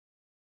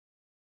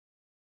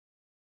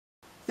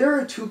There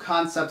are two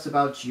concepts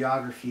about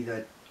geography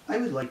that I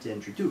would like to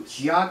introduce.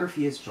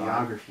 Geography is broad.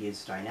 Geography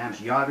is dynamic.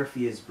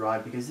 Geography is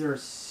broad because there are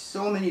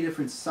so many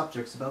different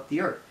subjects about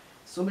the Earth,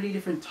 so many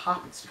different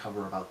topics to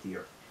cover about the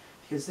Earth,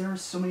 because there are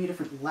so many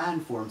different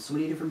landforms, so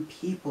many different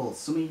people,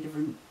 so many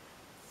different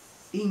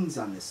things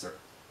on this Earth,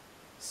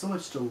 so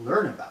much to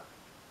learn about.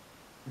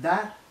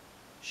 That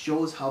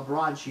shows how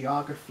broad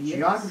geography is.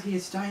 Geography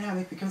is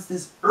dynamic because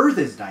this Earth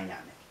is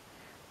dynamic.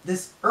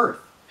 This Earth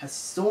has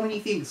so many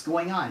things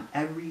going on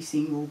every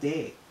single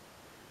day.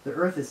 The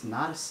Earth is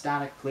not a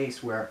static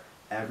place where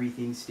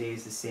everything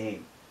stays the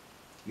same.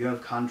 You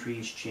have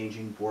countries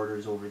changing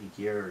borders over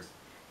the years.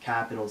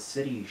 Capital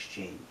cities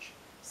change.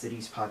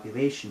 Cities'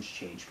 populations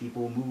change.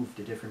 People move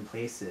to different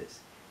places.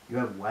 You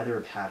have weather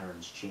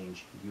patterns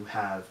changing. You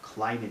have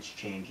climates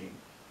changing.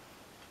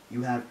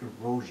 You have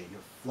erosion. You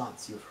have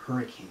floods. You have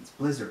hurricanes,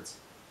 blizzards,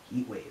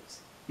 heat waves.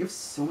 You have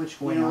so much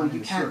going on.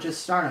 You can't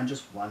just start on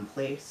just one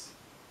place.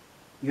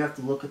 You have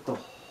to look at the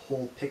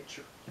whole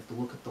picture. You have to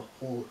look at the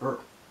whole Earth.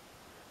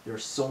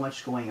 There's so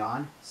much going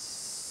on,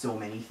 so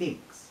many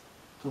things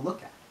to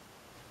look at.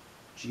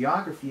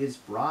 Geography is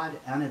broad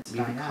and it's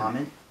dynamic. Leave a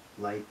comment,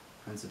 like,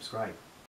 and subscribe.